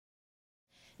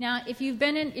Now, if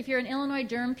you're an Illinois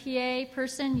Derm PA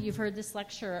person, you've heard this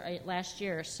lecture last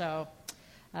year, so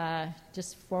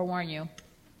just forewarn you.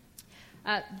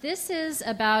 This is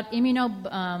about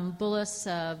Immunobullous,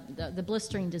 the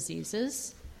blistering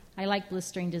diseases. I like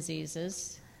blistering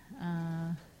diseases.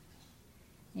 And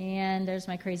there's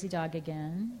my crazy dog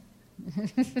again.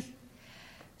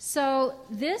 So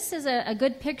this is a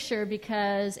good picture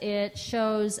because it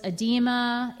shows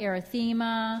edema,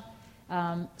 erythema,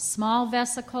 small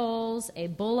vesicles, a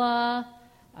bulla,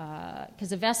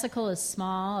 because a vesicle is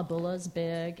small, a bulla is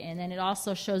big, and then it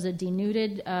also shows a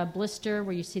denuded blister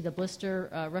where you see the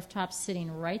blister rooftop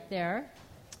sitting right there.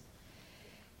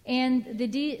 And the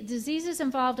diseases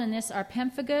involved in this are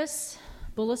pemphigus,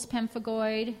 bullous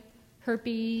pemphigoid,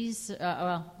 herpes,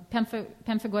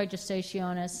 pemphigoid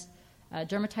gestationis,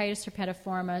 dermatitis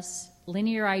herpetiformis,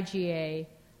 linear IgA,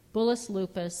 bullous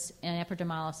lupus, and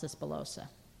epidermolysis bullosa.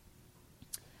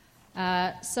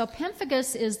 So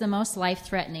pemphigus is the most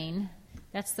life-threatening.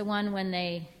 That's the one when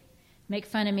they make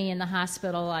fun of me in the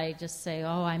hospital, I just say,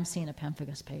 oh, I'm seeing a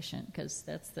pemphigus patient, because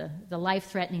that's the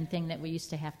life-threatening thing that we used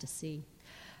to have to see.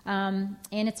 And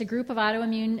it's a group of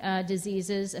autoimmune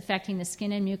diseases affecting the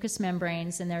skin and mucous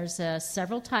membranes, and there's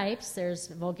several types. There's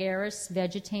vulgaris,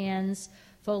 vegetans,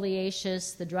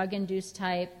 foliaceous, the drug-induced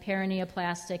type,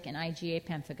 paraneoplastic, and IgA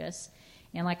pemphigus.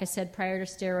 And like I said, prior to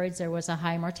steroids, there was a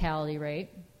high mortality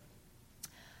rate.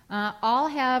 All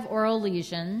have oral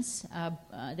lesions.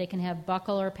 They can have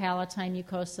buccal or palatine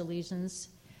mucosa lesions.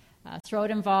 Throat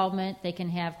involvement. They can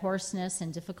have hoarseness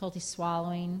and difficulty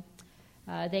swallowing.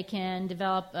 They can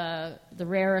develop the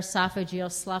rare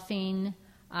esophageal sloughing,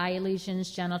 eye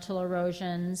lesions, genital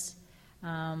erosions.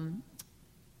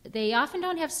 They often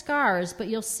don't have scars, but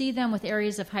you'll see them with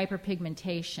areas of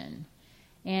hyperpigmentation.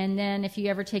 And then if you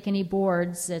ever take any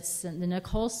boards, it's the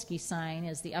Nikolsky sign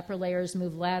as the upper layers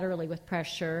move laterally with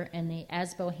pressure, and the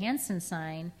Asbo-Hansen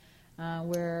sign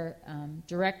where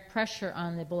direct pressure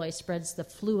on the bullae spreads the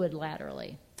fluid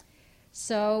laterally.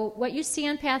 So what you see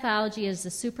in pathology is the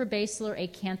suprabasilar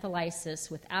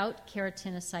acantholysis without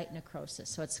keratinocyte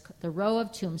necrosis. So it's the row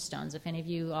of tombstones, if any of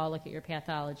you all look at your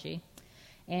pathology,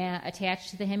 and attached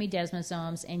to the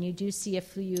hemidesmosomes, and you do see a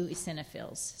few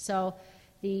eosinophils. So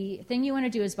the thing you want to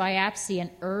do is biopsy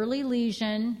an early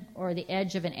lesion or the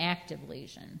edge of an active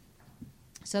lesion.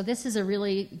 So this is a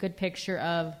really good picture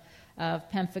of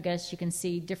pemphigus. You can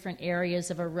see different areas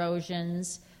of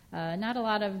erosions. Not a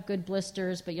lot of good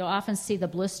blisters, but you'll often see the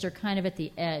blister kind of at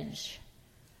the edge.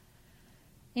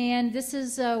 And this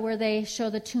is where they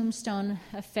show the tombstone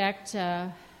effect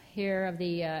here of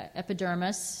the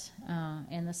epidermis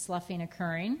and the sloughing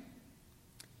occurring.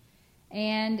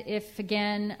 And if,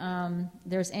 again,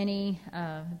 there's any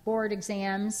board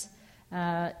exams,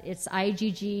 it's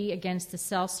IgG against the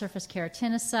cell surface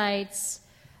keratinocytes.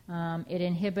 It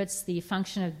inhibits the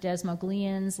function of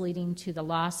desmoglians, leading to the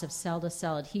loss of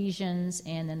cell-to-cell adhesions,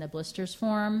 and then the blisters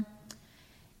form.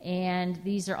 And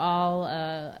these are all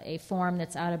a form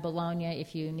that's out of Bologna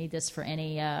if you need this for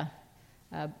any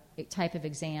type of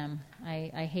exam.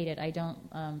 I hate it. I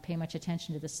don't pay much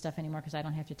attention to this stuff anymore because I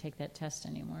don't have to take that test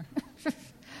anymore.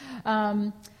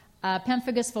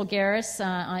 Pemphigus vulgaris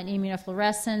on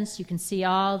immunofluorescence. You can see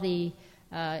all the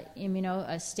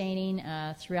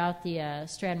immunostaining throughout the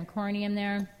stratum corneum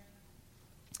there.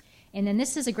 And then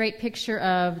this is a great picture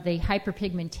of the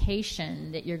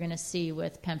hyperpigmentation that you're going to see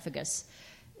with pemphigus.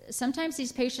 Sometimes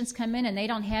these patients come in and they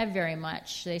don't have very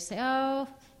much. They say, oh,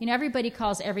 you know, everybody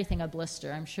calls everything a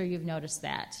blister. I'm sure you've noticed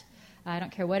that. I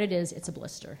don't care what it is, it's a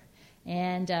blister.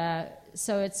 And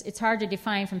so it's hard to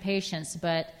define from patients,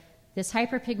 but this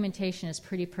hyperpigmentation is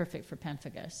pretty perfect for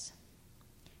pemphigus.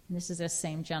 And this is this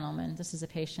same gentleman. This is a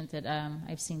patient that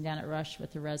I've seen down at Rush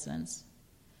with the residents.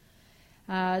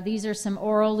 These are some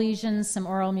oral lesions, some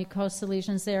oral mucosa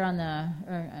lesions there on the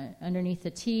underneath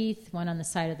the teeth, one on the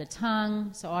side of the tongue.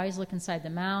 So always look inside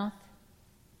the mouth.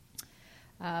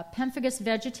 Pemphigus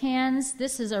vegetans.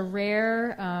 This is a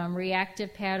rare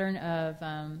reactive pattern of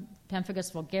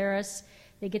Pemphigus vulgaris.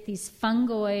 They get these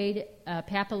fungoid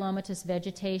papillomatous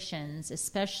vegetations,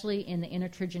 especially in the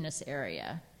intertriginous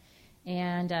area.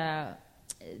 And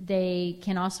they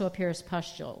can also appear as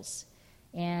pustules.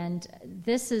 And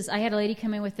this is, I had a lady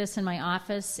come in with this in my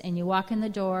office, and you walk in the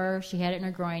door, she had it in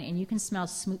her groin, and you can smell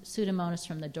Pseudomonas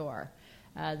from the door.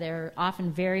 They're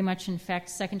often very much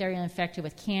secondarily infected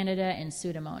with Candida and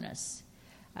Pseudomonas.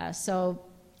 So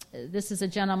this is a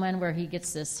gentleman where he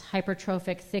gets this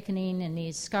hypertrophic thickening in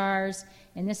these scars,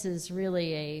 and this is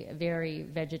really a very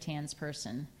vegetans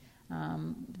person.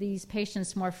 These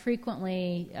patients more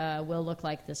frequently will look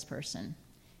like this person.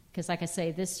 Because like I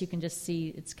say, this you can just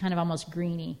see, it's kind of almost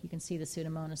greeny. You can see the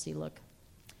Pseudomonas-y look.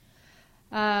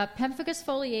 Pemphigus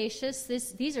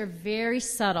foliaceus, these are very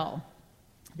subtle.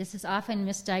 This is often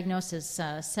misdiagnosed as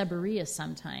seborrhea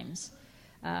sometimes.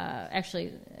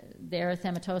 Actually, the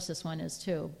erythematosus one is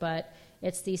too, but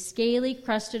it's these scaly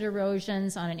crusted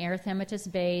erosions on an erythematous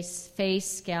base,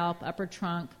 face, scalp, upper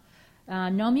trunk.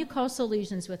 No mucosal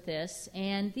lesions with this,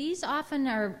 and these often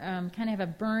are kind of have a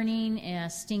burning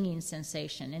and stinging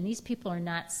sensation, and these people are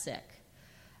not sick.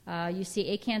 You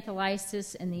see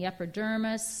acantholysis in the upper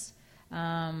dermis,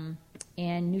 and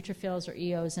neutrophils or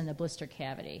eos in the blister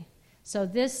cavity. So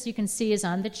this, you can see, is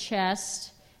on the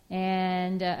chest,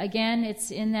 and again,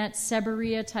 it's in that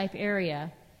seborrhea type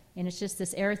area, and it's just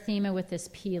this erythema with this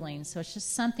peeling. So it's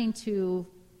just something to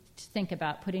think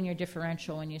about, putting your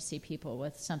differential when you see people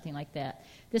with something like that.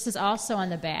 This is also on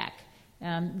the back.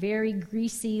 Very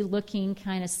greasy looking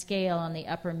kind of scale on the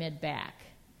upper mid-back.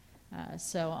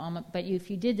 But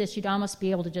if you did this, you'd almost be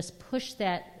able to just push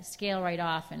that scale right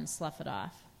off and slough it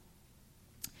off.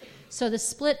 So the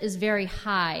split is very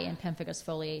high in pemphigus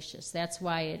foliaceus. That's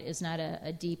why it is not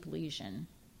a deep lesion.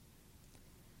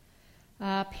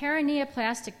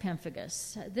 Paraneoplastic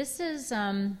pemphigus. This is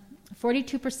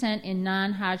 42% in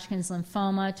non-Hodgkin's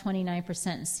lymphoma, 29%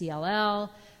 in CLL,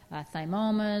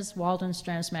 thymomas,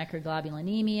 Waldenstrom's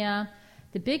macroglobulinemia.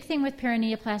 The big thing with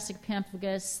paraneoplastic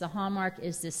pemphigus, the hallmark,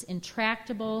 is this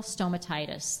intractable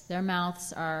stomatitis. Their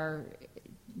mouths are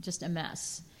just a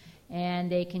mess.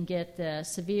 And they can get the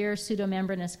severe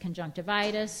pseudomembranous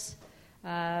conjunctivitis.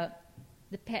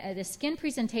 The skin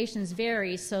presentations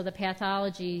vary, so the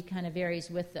pathology kind of varies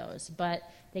with those, but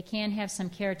they can have some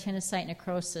keratinocyte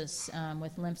necrosis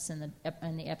with lymphs in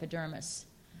the epidermis.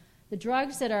 The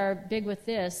drugs that are big with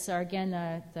this are, again,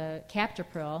 the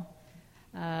captopril,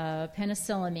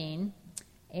 penicillamine,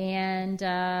 and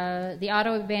the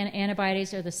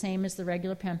autoantibodies are the same as the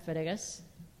regular pemphigus.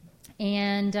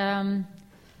 And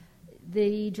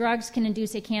the drugs can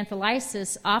induce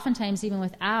acantholysis, oftentimes even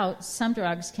without, some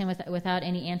drugs can without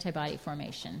any antibody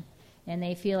formation. And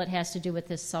they feel it has to do with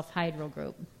this sulfhydryl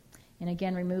group. And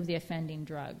again, remove the offending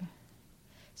drug.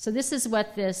 So this is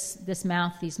what these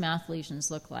mouth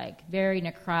lesions look like. Very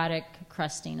necrotic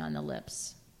crusting on the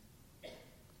lips.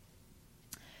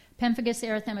 Pemphigus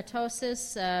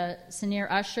erythematosus,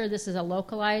 Seneer-Usher, this is a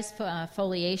localized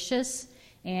foliaceous,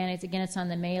 and it's on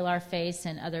the malar face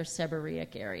and other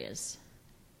seborrheic areas.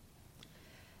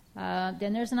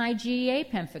 Then there's an IgA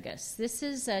pemphigus. This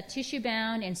is a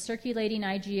tissue-bound and circulating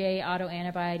IgA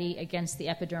autoantibody against the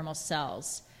epidermal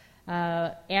cells.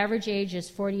 Average age is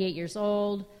 48 years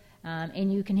old,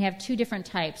 and you can have two different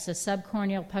types, a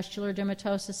subcorneal pustular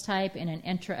dermatosis type and an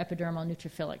intraepidermal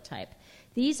neutrophilic type.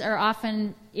 These are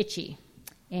often itchy,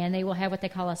 and they will have what they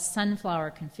call a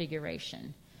sunflower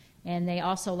configuration. And they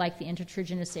also like the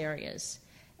intertriginous areas.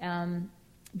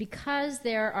 Because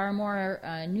there are more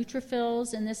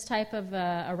neutrophils in this type of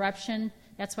eruption,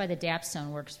 that's why the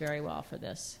dapsone works very well for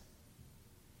this.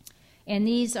 And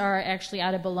these are actually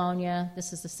out of Bologna.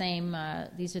 This is the same,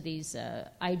 these are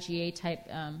IgA type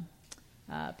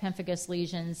pemphigus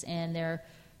lesions, and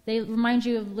they remind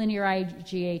you of linear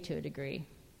IgA to a degree.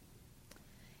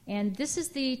 And this is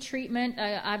the treatment.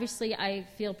 Obviously, I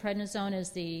feel prednisone is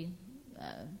the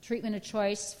treatment of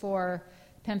choice for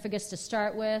pemphigus to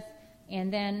start with,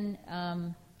 and then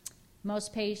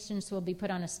most patients will be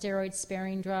put on a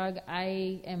steroid-sparing drug.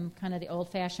 I am kind of the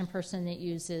old-fashioned person that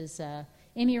uses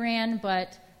Imuran,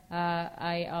 but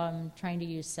I am trying to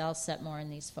use Cellset more in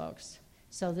these folks.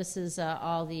 So this is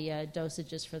all the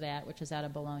dosages for that, which is out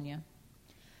of Bologna.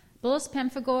 Bullous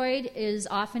pemphigoid is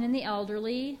often in the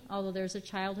elderly, although there's a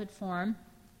childhood form.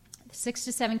 6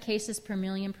 to 7 cases per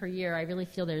million per year. I really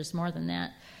feel there's more than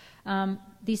that.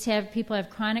 People have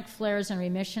chronic flares and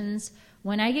remissions.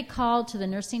 When I get called to the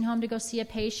nursing home to go see a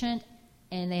patient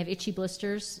and they have itchy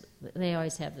blisters, they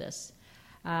always have this.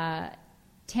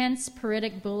 Tense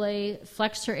peritic bullae,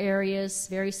 flexor areas,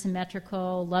 very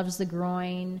symmetrical, loves the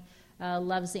groin,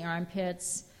 loves the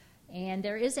armpits. And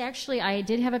there is actually, I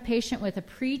did have a patient with a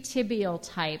pretibial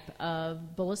type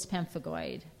of bullous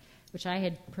pemphigoid, which I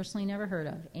had personally never heard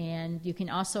of. And you can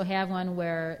also have one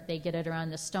where they get it around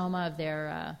the stoma of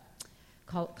their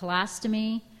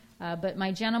colostomy. But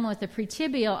my gentleman with the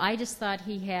pretibial, I just thought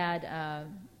he had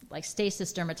like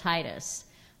stasis dermatitis.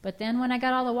 But then when I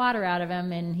got all the water out of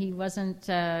him, and he wasn't,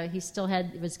 he still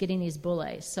was getting these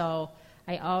bullae. So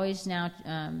I always now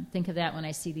think of that when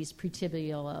I see these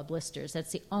pretibial blisters.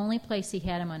 That's the only place he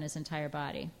had them on his entire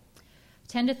body.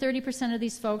 10 to 30% of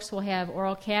these folks will have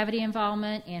oral cavity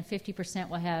involvement, and 50%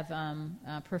 will have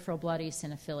peripheral blood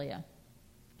eosinophilia.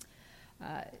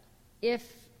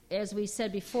 If as we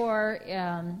said before,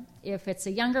 if it's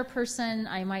a younger person,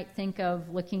 I might think of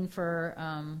looking for,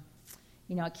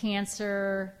 a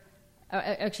cancer.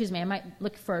 I might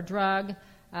look for a drug.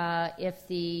 If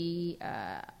the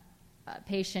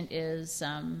patient is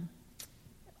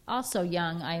also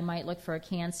young, I might look for a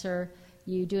cancer.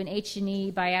 You do an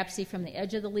H&E biopsy from the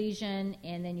edge of the lesion,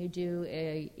 and then you do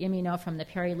a immuno from the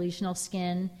perilesional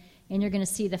skin, and you're going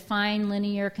to see the fine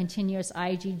linear continuous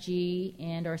IgG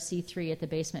and or C3 at the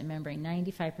basement membrane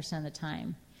 95% of the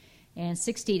time. And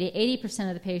 60 to 80%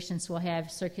 of the patients will have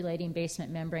circulating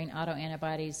basement membrane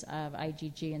autoantibodies of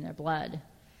IgG in their blood.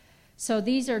 So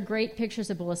these are great pictures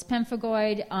of bullous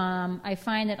pemphigoid. I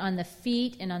find that on the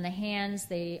feet and on the hands,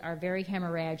 they are very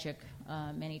hemorrhagic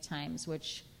many times,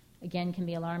 which again can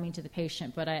be alarming to the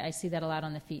patient, but I see that a lot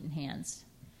on the feet and hands.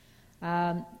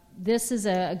 This is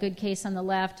a good case on the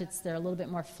left. They're a little bit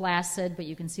more flaccid, but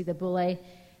you can see the bullae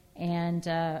and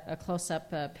a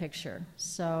close-up picture.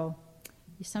 So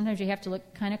sometimes you have to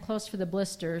look kind of close for the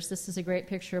blisters. This is a great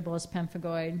picture of bullous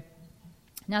pemphigoid.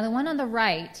 Now the one on the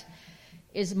right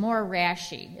is more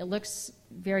rashy. It looks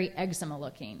very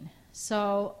eczema-looking.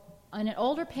 So on an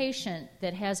older patient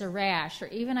that has a rash, or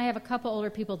even I have a couple older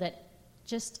people that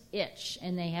just itch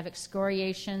and they have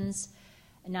excoriations,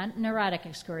 not neurotic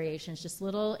excoriations, just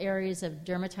little areas of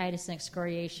dermatitis and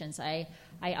excoriations. I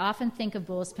often think of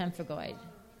bullous pemphigoid.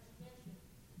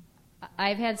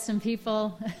 I've had some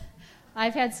people,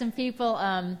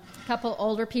 a couple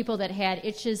older people that had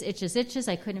itches.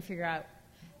 I couldn't figure out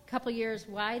a couple years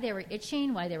why they were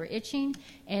itching,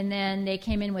 and then they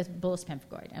came in with bullous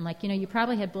pemphigoid. I'm like, you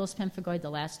probably had bullous pemphigoid the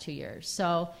last 2 years.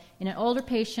 So in an older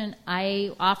patient,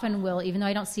 I often will, even though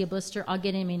I don't see a blister, I'll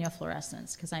get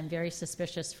immunofluorescence because I'm very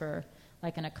suspicious for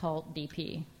like an occult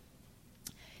BP.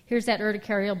 Here's that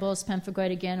urticarial bullous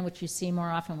pemphigoid again, which you see more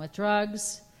often with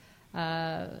drugs.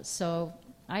 So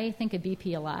I think of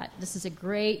BP a lot. This is a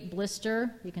great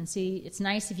blister. You can see it's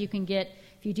nice if you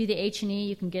do the H&E,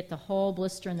 you can get the whole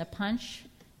blister in the punch.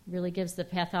 It really gives the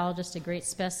pathologist a great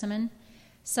specimen.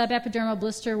 Subepidermal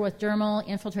blister with dermal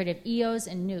infiltrative eos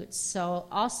and newts. So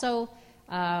also,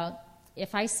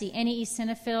 if I see any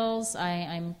eosinophils,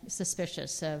 I'm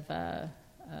suspicious of the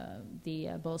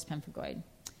bullous pemphigoid.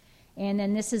 And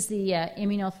then this is the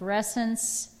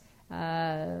immunofluorescence.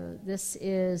 This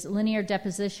is linear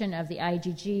deposition of the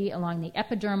IgG along the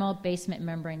epidermal basement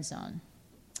membrane zone.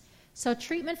 So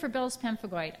treatment for bullous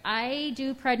pemphigoid. I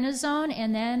do prednisone,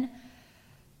 and then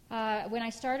when I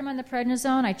start them on the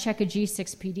prednisone, I check a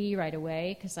G6PD right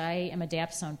away because I am a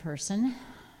dapsone person,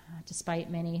 despite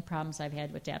many problems I've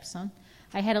had with dapsone.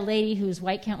 I had a lady whose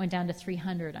white count went down to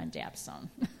 300 on dapsone,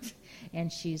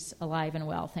 and she's alive and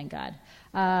well, thank God.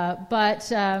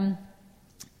 Dapsone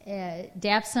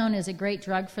is a great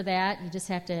drug for that. You just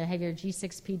have to have your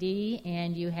G6PD,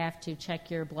 and you have to check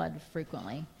your blood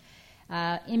frequently.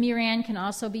 Imuran can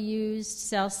also be used,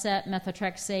 Cellset,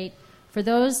 methotrexate. For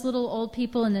those little old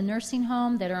people in the nursing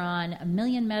home that are on a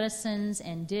million medicines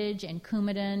and Dig and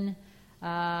Coumadin,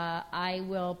 I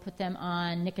will put them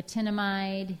on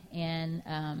nicotinamide and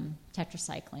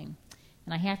tetracycline.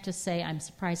 And I have to say I'm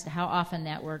surprised at how often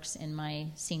that works in my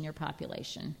senior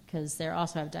population because they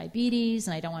also have diabetes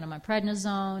and I don't want them on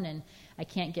prednisone and I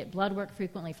can't get blood work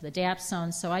frequently for the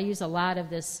dapsone. So I use a lot of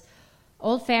this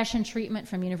old-fashioned treatment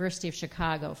from University of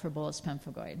Chicago for bullous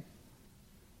pemphigoid.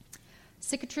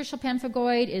 Cicatricial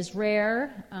pemphigoid is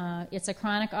rare. It's a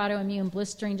chronic autoimmune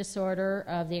blistering disorder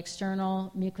of the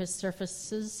external mucous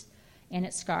surfaces and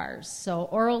it scars. So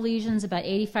oral lesions about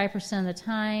 85% of the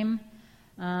time.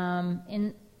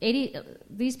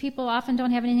 These people often don't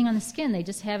have anything on the skin. They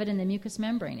just have it in the mucous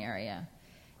membrane area.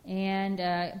 And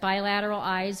bilateral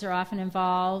eyes are often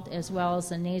involved, as well as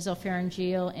the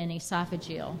nasopharyngeal and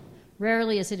esophageal.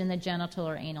 Rarely is it in the genital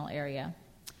or anal area.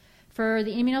 For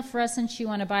the immunofluorescence, you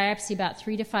want to biopsy about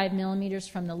 3 to 5 millimeters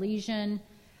from the lesion.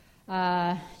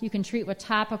 You can treat with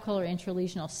topical or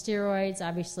intralesional steroids,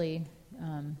 obviously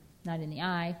not in the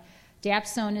eye.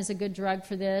 Dapsone is a good drug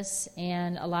for this,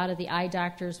 and a lot of the eye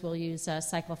doctors will use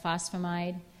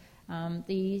cyclophosphamide.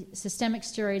 The systemic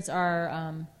steroids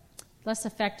are less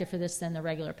effective for this than the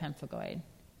regular pemphigoid.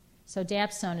 So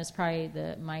Dapsone is probably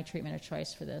my treatment of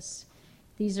choice for this.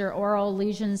 These are oral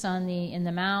lesions in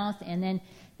the mouth, and then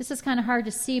this is kind of hard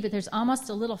to see, but there's almost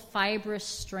a little fibrous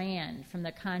strand from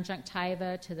the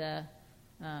conjunctiva to the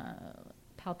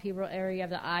palpebral area of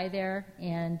the eye there,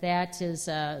 and that is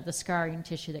the scarring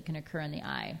tissue that can occur in the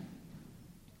eye.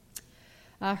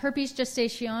 Herpes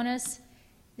gestationis,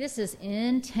 this is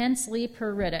intensely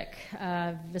pruritic.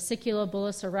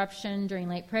 Vesiculobullous eruption during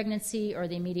late pregnancy or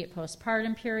the immediate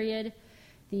postpartum period.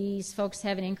 These folks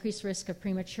have an increased risk of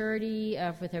prematurity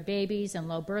with their babies and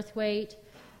low birth weight.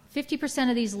 50%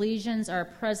 of these lesions are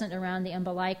present around the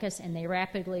umbilicus, and they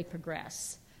rapidly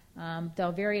progress.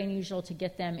 Though very unusual to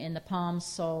get them in the palms,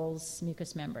 soles,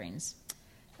 mucous membranes.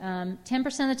 10%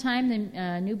 of the time, the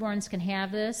newborns can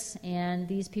have this, and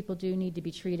these people do need to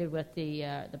be treated with the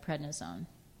prednisone.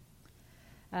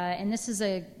 And this is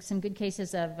some good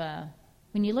cases of,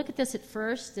 when you look at this at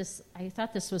first, I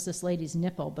thought this was this lady's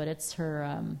nipple, but it's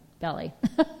her belly.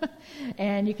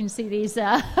 And you can see these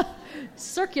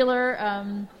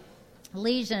circular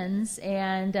lesions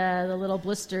and the little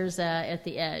blisters at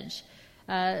the edge.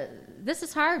 This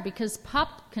is hard because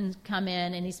PUP can come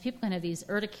in, and these people can have these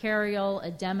urticarial,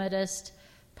 edematous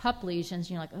PUP lesions.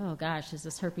 And you're like, oh gosh, is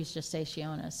this herpes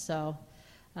gestationis? So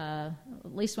at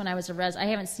least when I was a I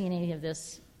haven't seen any of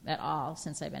this at all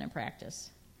since I've been in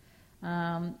practice.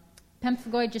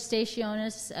 Pemphigoid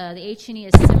gestationis, the H&E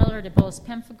is similar to bullous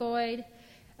pemphigoid.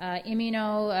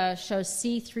 Immuno shows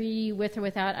C3 with or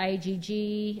without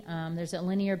IgG. There's a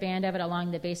linear band of it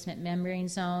along the basement membrane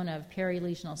zone of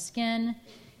perilesional skin.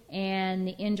 And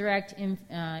the indirect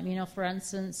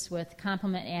immunofluorescence with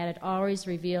complement added always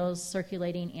reveals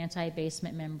circulating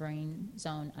anti-basement membrane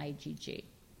zone IgG.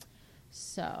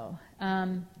 So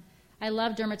I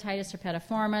love dermatitis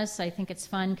herpetiformis. I think it's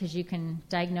fun because you can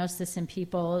diagnose this in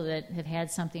people that have had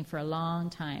something for a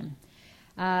long time.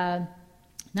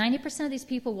 90% of these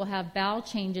people will have bowel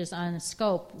changes on the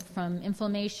scope, from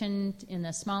inflammation in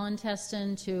the small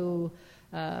intestine to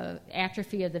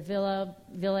atrophy of the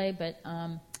villi, but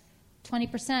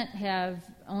 20%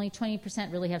 only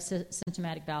 20% really have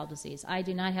symptomatic bowel disease. I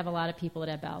do not have a lot of people that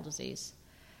have bowel disease.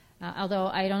 Although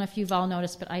I don't know if you've all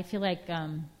noticed, but I feel like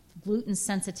gluten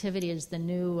sensitivity is the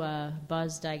new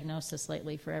buzz diagnosis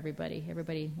lately for everybody.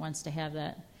 Everybody wants to have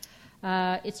that.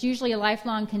 It's usually a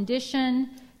lifelong condition.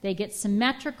 They get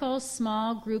symmetrical,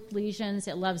 small group lesions.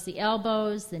 It loves the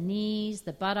elbows, the knees,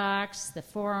 the buttocks, the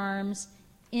forearms,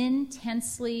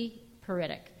 intensely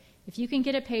pruritic. If you can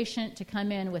get a patient to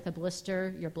come in with a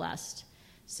blister, you're blessed.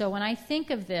 So when I think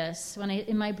of this,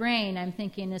 in my brain, I'm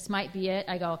thinking this might be it.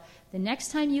 I go, the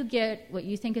next time you get what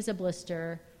you think is a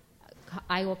blister,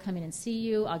 I will come in and see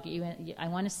you. I'll get you in. I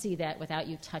want to see that without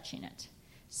you touching it.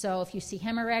 So if you see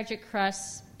hemorrhagic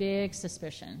crusts, big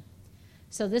suspicion.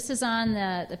 So this is on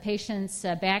the patient's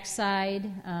backside.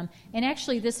 And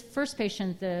actually, this first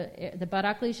patient, the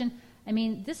buttock lesion, I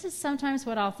mean, this is sometimes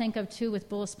what I'll think of, too, with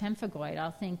bullous pemphigoid.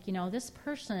 I'll think, this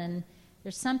person,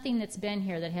 there's something that's been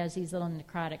here that has these little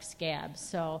necrotic scabs.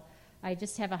 So I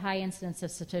just have a high incidence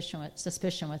of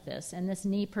suspicion with this. And this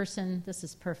knee person, this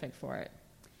is perfect for it.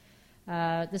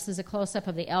 This is a close-up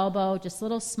of the elbow, just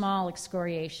little small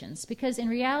excoriations. Because in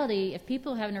reality, if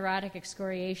people have neurotic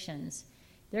excoriations,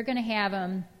 they're going to have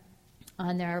them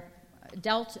on their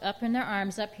delt, up in their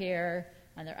arms up here,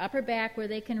 on their upper back where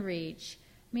they can reach.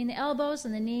 I mean, the elbows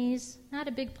and the knees, not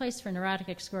a big place for neurotic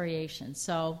excoriation.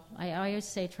 So I always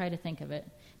say try to think of it.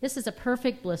 This is a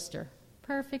perfect blister.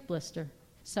 Perfect blister.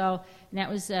 So, and that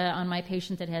was on my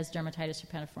patient that has dermatitis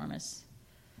herpetiformis.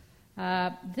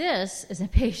 This is a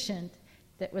patient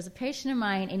that was a patient of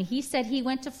mine, and he said he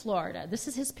went to Florida. This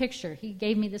is his picture. He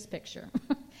gave me this picture.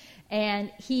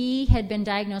 And he had been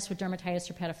diagnosed with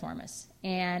dermatitis herpetiformis.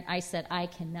 And I said, I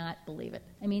cannot believe it.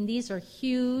 I mean, these are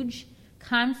huge,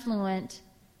 confluent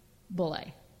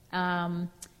bullae. And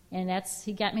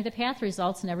he got me the path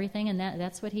results and everything, and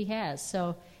that's what he has.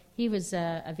 So he was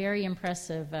a very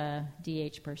impressive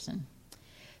DH person.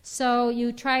 So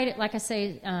you try to, like I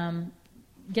say,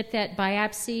 get that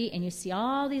biopsy, and you see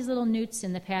all these little newts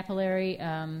in the papillary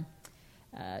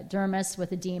dermis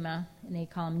with edema, and they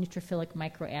call them neutrophilic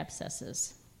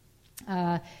microabscesses.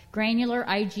 Granular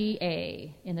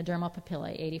IgA in the dermal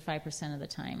papillae, 85% of the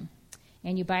time.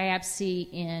 And you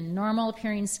biopsy in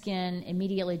normal-appearing skin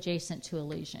immediately adjacent to a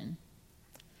lesion.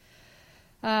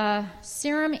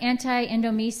 Serum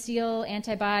anti-endomysial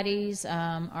antibodies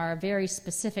are very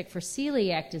specific for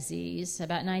celiac disease,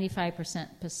 about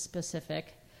 95%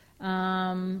 specific.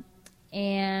 And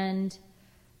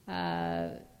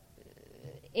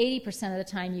 80% of the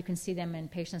time you can see them in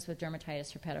patients with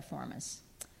dermatitis herpetiformis.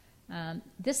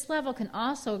 This level can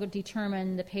also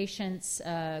determine the patient's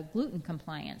gluten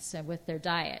compliance with their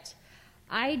diet.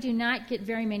 I do not get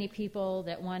very many people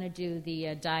that want to do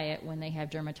the diet when they have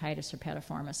dermatitis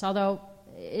herpetiformis, although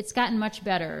it's gotten much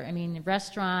better. I mean,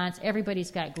 restaurants, everybody's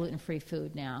got gluten-free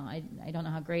food now. I don't know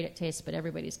how great it tastes, but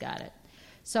everybody's got it.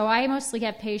 So I mostly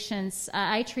have patients,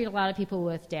 I treat a lot of people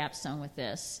with dapsone with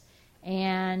this,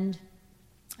 and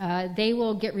they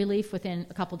will get relief within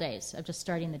a couple days of just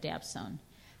starting the dapsone.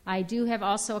 I do have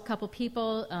also a couple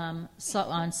people on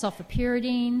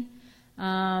sulfapyridine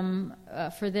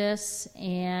for this,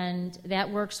 and that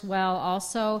works well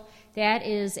also. That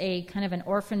is a kind of an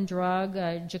orphan drug.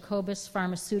 Jacobus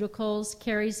Pharmaceuticals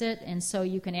carries it, and so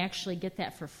you can actually get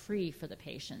that for free for the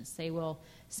patients. They will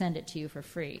send it to you for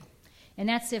free. And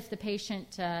that's if the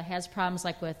patient has problems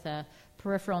like with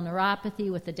peripheral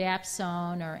neuropathy with the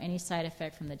dapsone or any side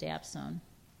effect from the dapsone.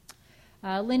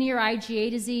 Linear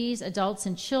IgA disease, adults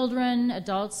and children.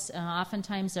 Adults,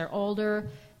 oftentimes they're older.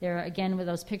 They're, again, with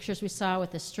those pictures we saw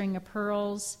with the string of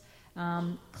pearls.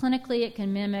 Clinically, it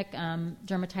can mimic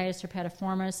dermatitis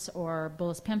herpetiformis or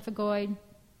bullous pemphigoid.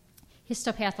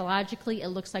 Histopathologically, it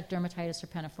looks like dermatitis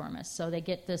herpetiformis. So they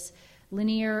get this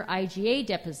linear IgA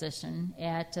deposition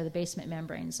at the basement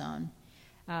membrane zone.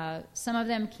 Some of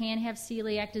them can have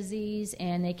celiac disease,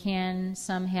 and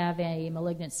some have a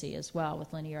malignancy as well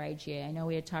with linear IgA. I know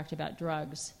we had talked about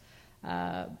drugs,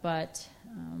 so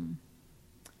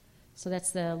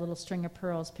that's the little string of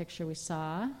pearls picture we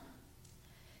saw.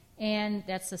 And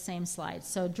that's the same slide.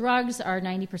 So drugs are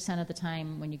 90% of the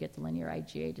time when you get the linear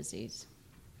IgA disease.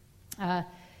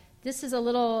 This is a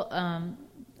little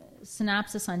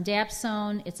synopsis on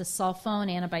dapsone. It's a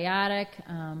sulfone antibiotic,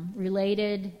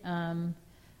 related,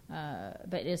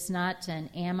 but it's not an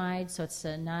amide, so it's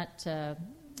not the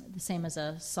same as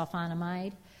a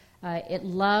sulfonamide. It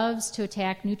loves to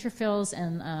attack neutrophils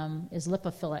and is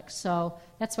lipophilic, so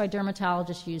that's why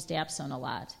dermatologists use dapsone a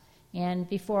lot. And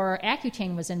before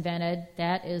Accutane was invented,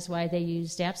 that is why they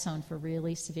used dapsone for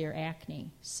really severe acne.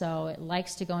 So it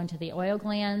likes to go into the oil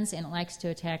glands, and it likes to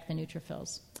attack the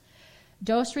neutrophils.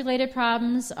 Dose-related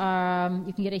problems, you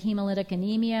can get a hemolytic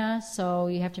anemia, so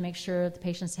you have to make sure the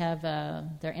patients have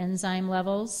their enzyme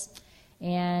levels,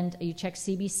 and you check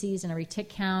CBCs and a retic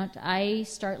count. I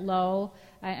start low.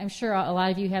 I'm sure a lot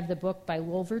of you have the book by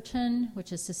Wolverton,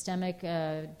 which is Systemic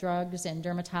Drugs and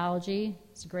Dermatology.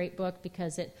 It's a great book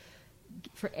because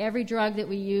for every drug that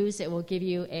we use, it will give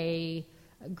you a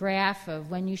graph of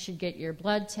when you should get your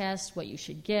blood test, what you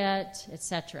should get,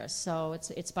 etc. So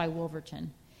it's by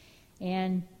Wolverton.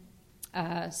 And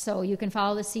so you can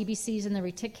follow the CBCs and the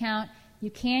retic count.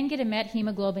 You can get a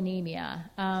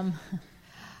methemoglobinemia.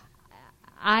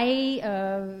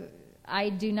 I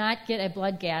do not get a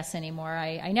blood gas anymore.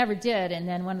 I never did, and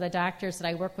then one of the doctors that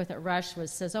I work with at Rush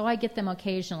says, I get them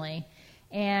occasionally.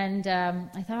 And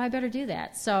I thought I better do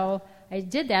that. So I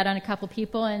did that on a couple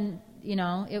people, and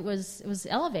it was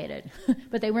elevated,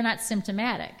 but they were not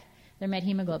symptomatic, their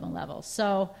methemoglobin levels.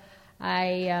 So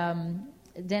I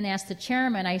then asked the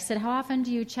chairman, I said, how often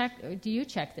do you check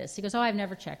this? He goes, I've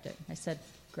never checked it. I said,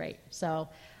 great. So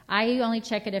I only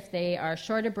check it if they are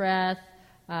short of breath,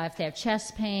 if they have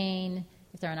chest pain,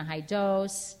 if they're on a high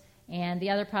dose. And the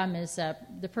other problem is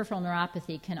the peripheral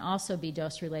neuropathy can also be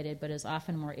dose-related, but is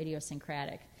often more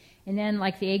idiosyncratic. And then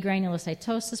like the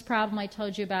agranulocytosis problem I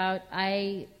told you about,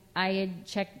 I had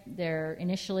checked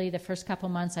initially the first couple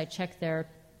months, I checked their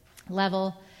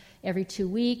level every 2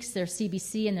 weeks, their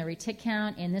CBC and their retic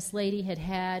count, and this lady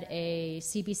had a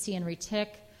CBC and retic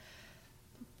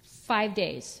 5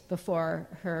 days before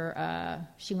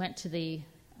she went to the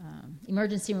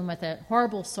emergency room with a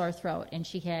horrible sore throat, and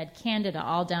she had candida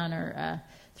all down her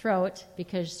throat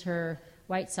because her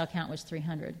white cell count was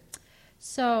 300.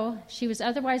 So she was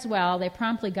otherwise well. They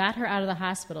promptly got her out of the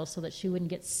hospital so that she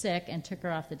wouldn't get sick and took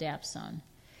her off the dapsone.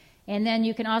 And then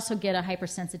you can also get a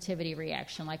hypersensitivity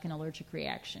reaction, like an allergic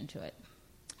reaction to it.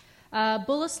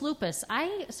 Bullous lupus.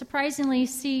 I surprisingly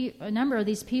see a number of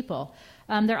these people.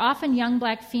 They're often young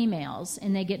black females,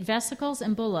 and they get vesicles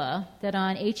and bulla that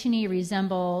on H&E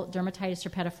resemble dermatitis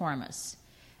herpetiformis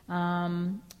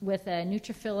with a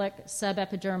neutrophilic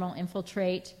subepidermal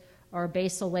infiltrate or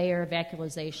basal layer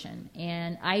vacuolization.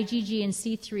 And IgG and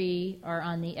C3 are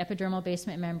on the epidermal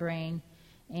basement membrane,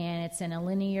 and it's in a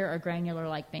linear or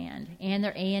granular-like band. And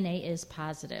their ANA is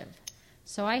positive.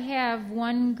 So I have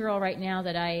one girl right now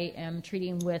that I am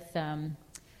treating with,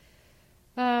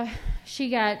 she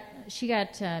got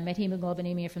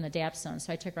methemoglobinemia from the dapsone,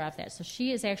 so I took her off that. So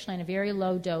she is actually on a very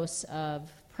low dose of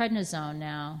prednisone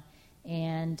now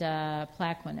and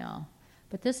Plaquenil.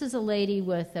 But this is a lady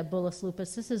with bullous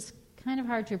lupus. This is kind of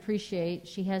hard to appreciate.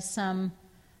 She has some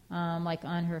like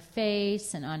on her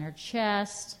face and on her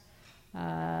chest.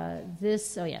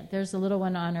 There's a little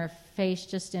one on her face,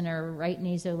 just in her right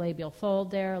nasolabial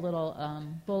fold there, a little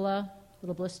bulla,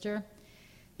 little blister.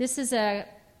 This is a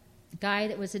guy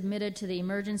that was admitted to the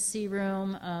emergency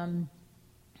room,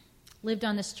 lived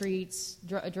on the streets,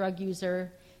 a drug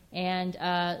user, and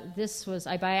I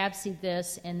biopsied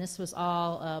this, and this was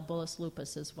all bullous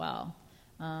lupus as well,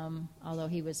 although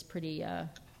he was pretty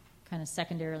kind of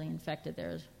secondarily infected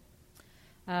there.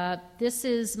 This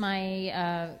is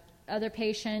my other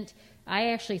patient. I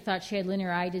actually thought she had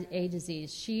linear eye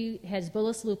disease. She has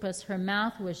bullous lupus. Her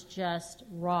mouth was just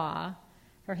raw.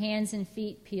 Her hands and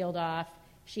feet peeled off.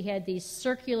 She had these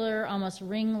circular, almost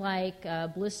ring-like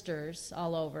blisters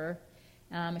all over,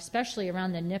 especially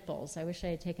around the nipples. I wish I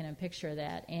had taken a picture of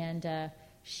that. And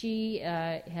she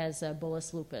has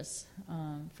bullous lupus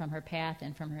from her path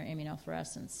and from her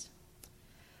immunofluorescence.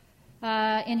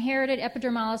 Inherited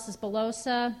epidermolysis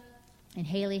bullosa and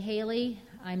Haley.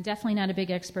 I'm definitely not a big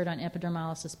expert on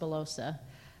epidermolysis bullosa,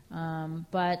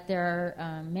 but there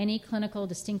are many clinical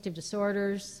distinctive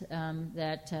disorders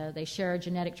that they share a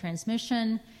genetic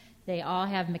transmission. They all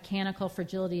have mechanical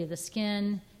fragility of the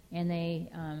skin, and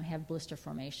they have blister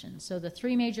formation. So the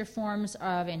three major forms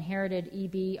of inherited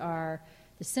EB are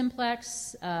the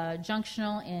simplex,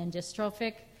 junctional, and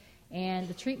dystrophic, and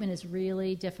the treatment is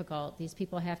really difficult. These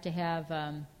people have to have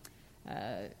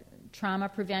trauma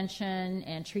prevention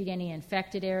and treat any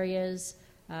infected areas,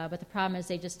 but the problem is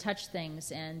they just touch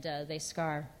things and they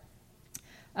scar.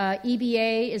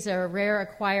 EBA is a rare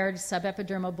acquired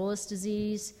subepidermal bullous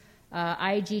disease,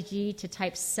 IgG to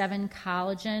type 7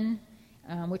 collagen,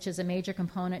 which is a major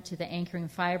component to the anchoring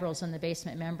fibrils in the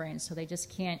basement membrane, so they just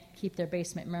can't keep their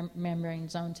basement membrane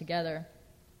zone together.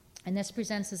 And this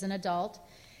presents as an adult.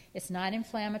 It's not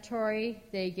inflammatory.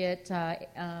 They get,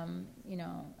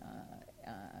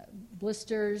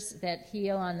 blisters that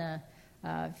heal on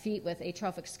the feet with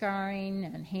atrophic scarring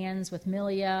and hands with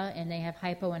milia, and they have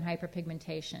hypo and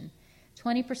hyperpigmentation.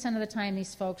 20% of the time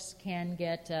these folks can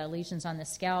get lesions on the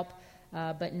scalp,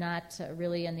 but not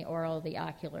really in the oral, the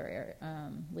ocular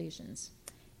lesions.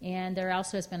 And there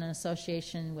also has been an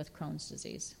association with Crohn's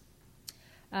disease.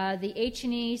 The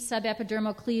H&E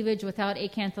subepidermal cleavage without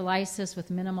acantholysis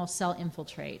with minimal cell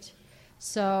infiltrate.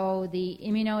 So the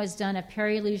immuno is done of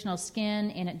perilesional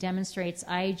skin, and it demonstrates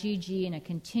IgG in a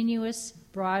continuous,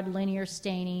 broad, linear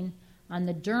staining on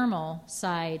the dermal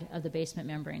side of the basement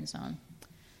membrane zone.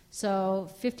 So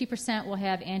 50% will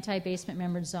have anti-basement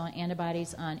membrane zone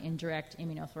antibodies on indirect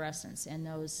immunofluorescence, and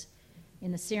those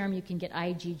in the serum you can get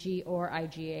IgG or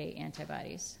IgA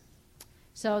antibodies.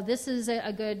 So this is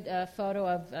a good photo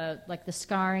of like the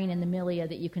scarring and the milia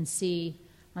that you can see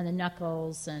on the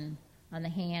knuckles and on the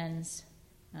hands,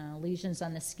 lesions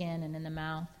on the skin and in the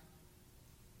mouth.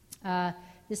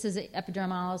 This is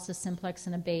epidermolysis simplex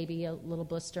in a baby, a little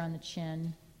blister on the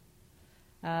chin.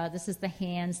 This is the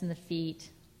hands and the feet.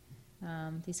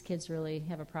 These kids really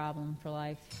have a problem for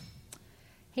life.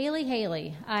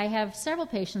 Haley. I have several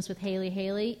patients with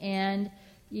Haley, and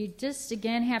you just,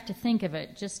 again, have to think of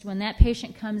it. Just when that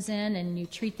patient comes in and you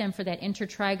treat them for that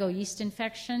intertrigo yeast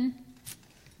infection,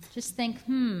 just think,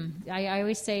 I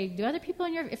always say, do other people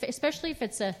in your, especially if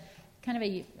it's a kind of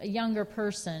a younger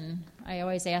person, I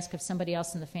always ask if somebody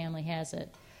else in the family has it.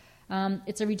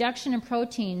 It's a reduction in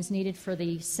proteins needed for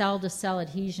the cell-to-cell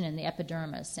adhesion in the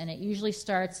epidermis, and it usually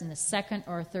starts in the second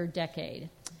or third decade.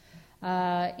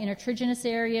 Intertriginous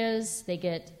areas, they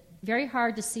get very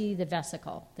hard to see the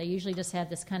vesicle. They usually just have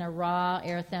this kind of raw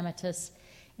erythematous,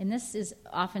 and this is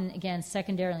often, again,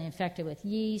 secondarily infected with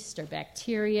yeast or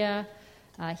bacteria.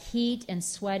 Heat and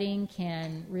sweating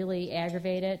can really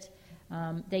aggravate it.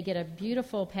 They get a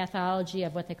beautiful pathology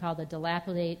of what they call the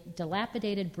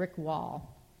dilapidated brick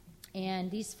wall.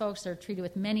 And these folks are treated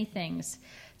with many things: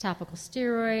 topical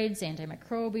steroids,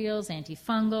 antimicrobials,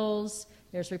 antifungals.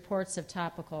 There's reports of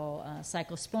topical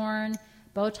cyclosporin.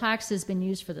 Botox has been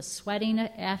used for the sweating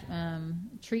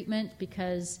treatment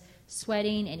because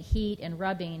sweating and heat and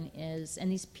rubbing is,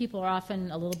 and these people are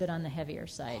often a little bit on the heavier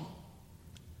side.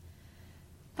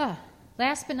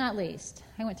 Last but not least,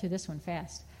 I went through this one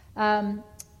fast.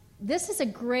 This is a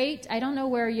great, I don't know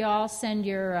where y'all send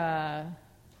your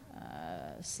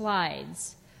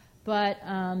slides, but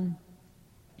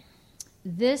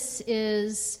this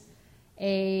is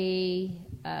a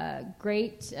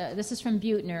great, this is from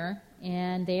Buettner,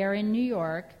 and they are in New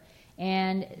York,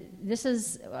 and this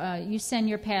is, you send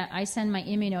your, I send my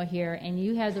immuno here, and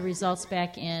you have the results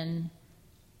back in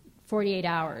 48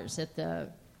 hours at the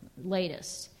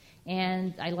latest.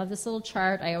 And I love this little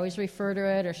chart. I always refer to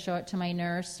it or show it to my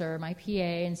nurse or my PA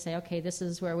and say, okay, this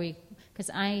is where we, because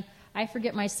I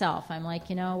forget myself. I'm like,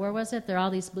 where was it? There are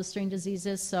all these blistering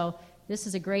diseases. So this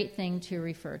is a great thing to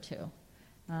refer to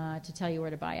tell you where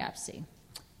to biopsy.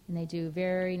 And they do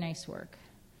very nice work.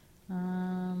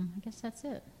 I guess that's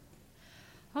it.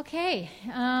 Okay.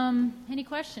 Any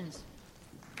questions?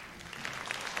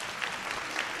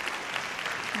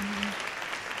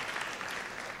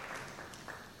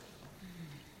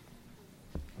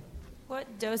 What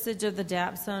dosage of the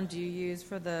dapsone do you use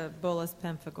for the bullous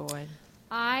pemphigoid?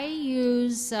 I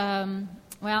use,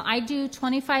 I do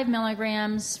 25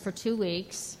 milligrams for 2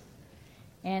 weeks,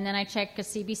 and then I check a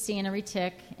CBC and a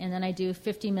retic, and then I do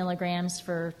 50 milligrams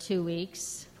for 2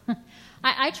 weeks.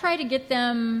 I try to get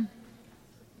them,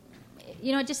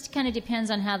 it just kind of depends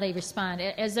on how they respond.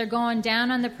 As they're going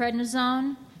down on the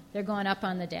prednisone, they're going up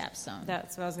on the dapsone.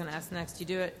 That's what I was going to ask next. You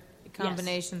do it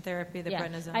combination therapy, the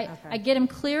prednisone? I get them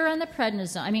clear on the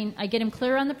prednisone. I get them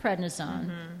clear on the prednisone,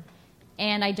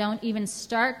 and I don't even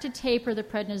start to taper the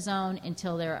prednisone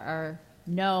until there are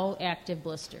no active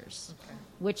blisters,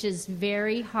 which is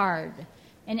very hard.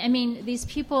 And, these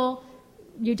people,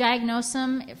 you diagnose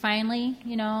them, finally,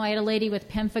 I had a lady with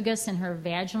pemphigus in her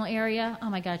vaginal area. Oh,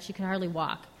 my God, she could hardly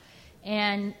walk.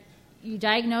 And you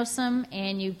diagnose them,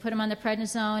 and you put them on the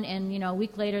prednisone, and, a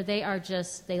week later, they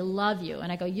love you.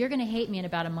 And I go, you're going to hate me in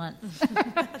about a month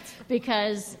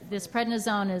because this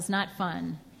prednisone is not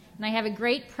fun. And I have a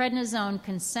great prednisone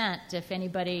consent if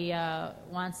anybody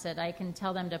wants it. I can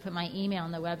tell them to put my email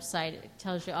on the website. It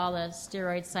tells you all the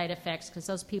steroid side effects because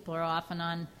those people are often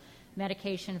on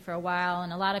medication for a while,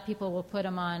 and a lot of people will put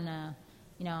them on,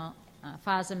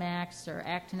 Fosamax or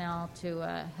Actonel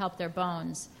to help their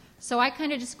bones. So I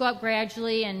kind of just go up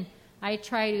gradually, and I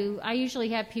usually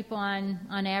have people on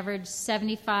average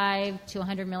 75 to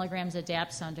 100 milligrams of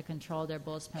dapsone to control their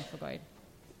bullous pemphigoid.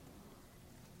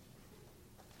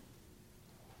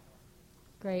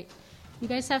 Great. You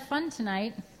guys have fun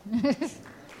tonight.